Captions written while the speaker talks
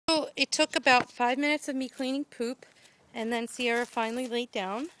it took about 5 minutes of me cleaning poop, and then Sierra finally laid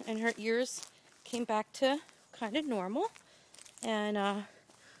down, and her ears came back to kind of normal. And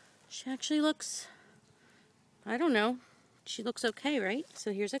she actually looks, I don't know, she looks okay, right?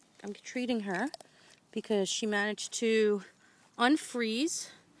 So I'm treating her because she managed to unfreeze,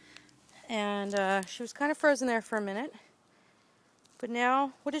 and she was kind of frozen there for a minute. But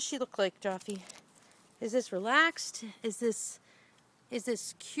now, what does she look like, Joffy? Is this relaxed? Is this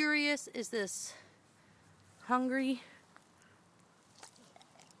curious? Is this hungry?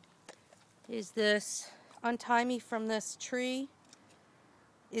 Is this untie me from this tree?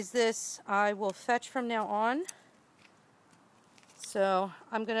 Is this I will fetch from now on? So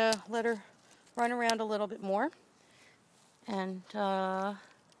I'm gonna let her run around a little bit more, and then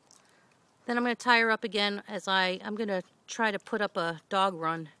I'm gonna tie her up again as I'm gonna try to put up a dog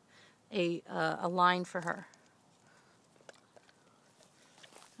run, a line for her.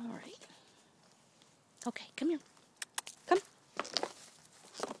 All right. Okay, come here.